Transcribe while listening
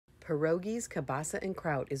Pierogies, kielbasa, and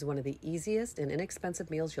kraut is one of the easiest and inexpensive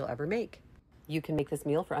meals you'll ever make. You can make this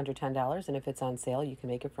meal for under $10, and if it's on sale, you can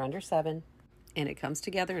make it for under $7. And it comes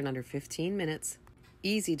together in under 15 minutes.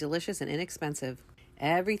 Easy, delicious, and inexpensive.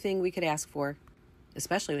 Everything we could ask for,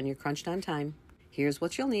 especially when you're crunched on time. Here's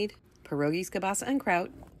what you'll need. Pierogies, kielbasa, and kraut.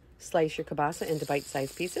 Slice your kielbasa into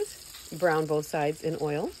bite-sized pieces. Brown both sides in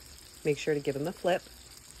oil. Make sure to give them a flip.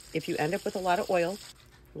 If you end up with a lot of oil,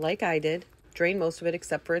 like I did, drain most of it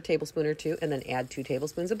except for a tablespoon or two, and then add 2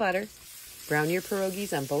 tablespoons of butter. Brown your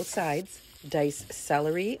pierogies on both sides. Dice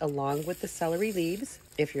celery along with the celery leaves,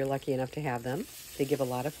 if you're lucky enough to have them. They give a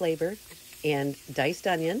lot of flavor. And diced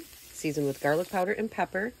onion, seasoned with garlic powder and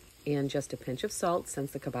pepper, and just a pinch of salt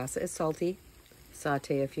since the kielbasa is salty.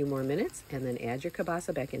 Saute a few more minutes, and then add your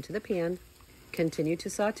kielbasa back into the pan. Continue to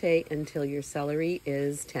saute until your celery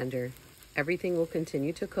is tender. Everything will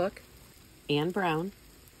continue to cook and brown.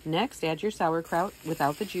 Next, add your sauerkraut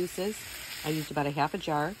without the juices. I used about a half a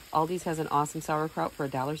jar. Aldi's has an awesome sauerkraut for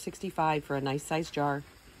 $1.65 for a nice sized jar.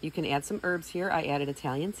 You can add some herbs here. I added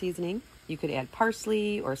Italian seasoning. You could add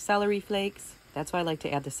parsley or celery flakes. That's why I like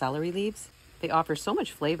to add the celery leaves. They offer so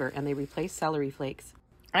much flavor and they replace celery flakes.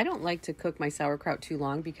 I don't like to cook my sauerkraut too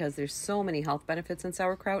long because there's so many health benefits in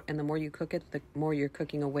sauerkraut, and the more you cook it, the more you're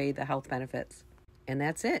cooking away the health benefits. And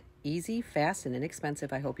that's it. Easy, fast, and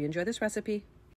inexpensive. I hope you enjoy this recipe.